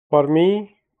For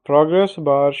me, progress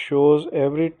bar shows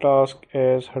every task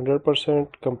as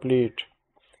 100% complete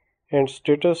and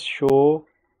status show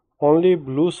only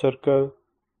blue circle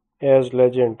as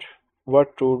legend.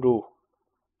 What to do?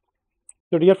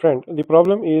 So dear friend, the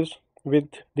problem is with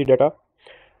the data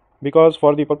because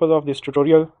for the purpose of this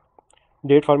tutorial,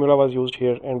 date formula was used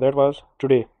here and that was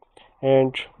today,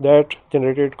 and that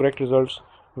generated correct results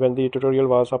when the tutorial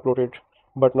was uploaded.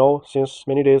 But now since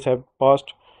many days have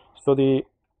passed, so the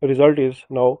result is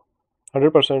now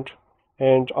 100%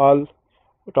 and all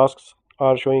tasks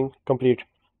are showing complete.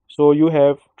 So you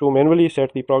have to manually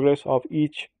set the progress of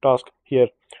each task here,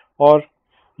 or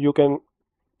you can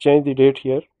change the date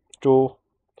here to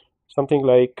something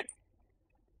like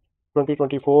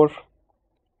 2024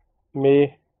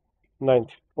 May 9th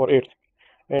or 8th,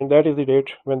 and that is the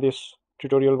date when this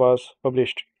tutorial was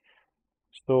published.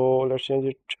 So let's change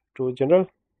it to general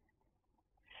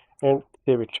and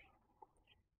save it.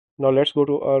 Now let's go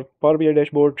to our Power BI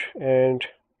dashboard and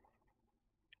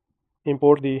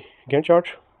import the Gantt chart.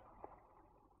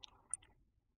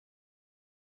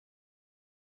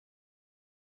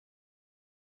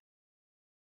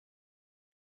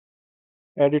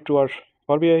 Add it to our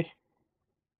Power BI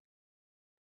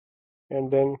and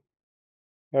then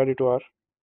add it to our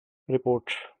report.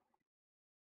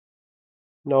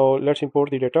 Now let's import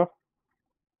the data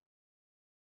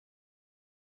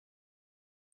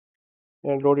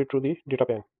and load it to the data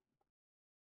pane.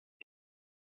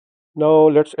 Now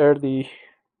let's add the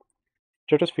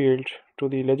status field to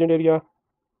the legend area,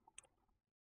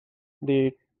 the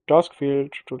task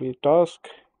field to the task,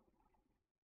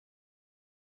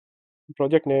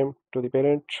 project name to the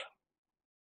parent,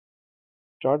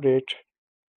 start date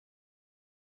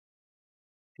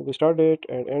to the start date,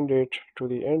 and end date to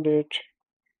the end date,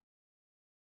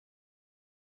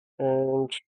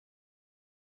 and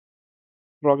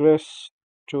progress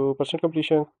to percent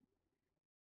completion,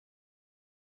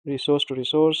 resource to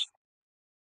resource,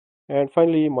 and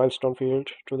finally milestone field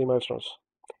to the milestones.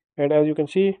 And as you can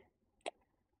see,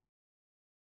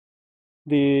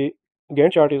 the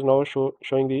Gantt chart is now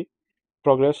showing the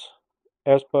progress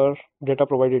as per data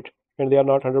provided, and they are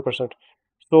not 100%.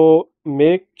 So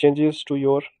make changes to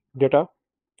your data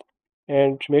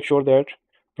and make sure that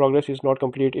progress is not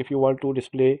complete if you want to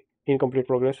display incomplete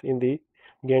progress in the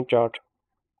Gantt chart.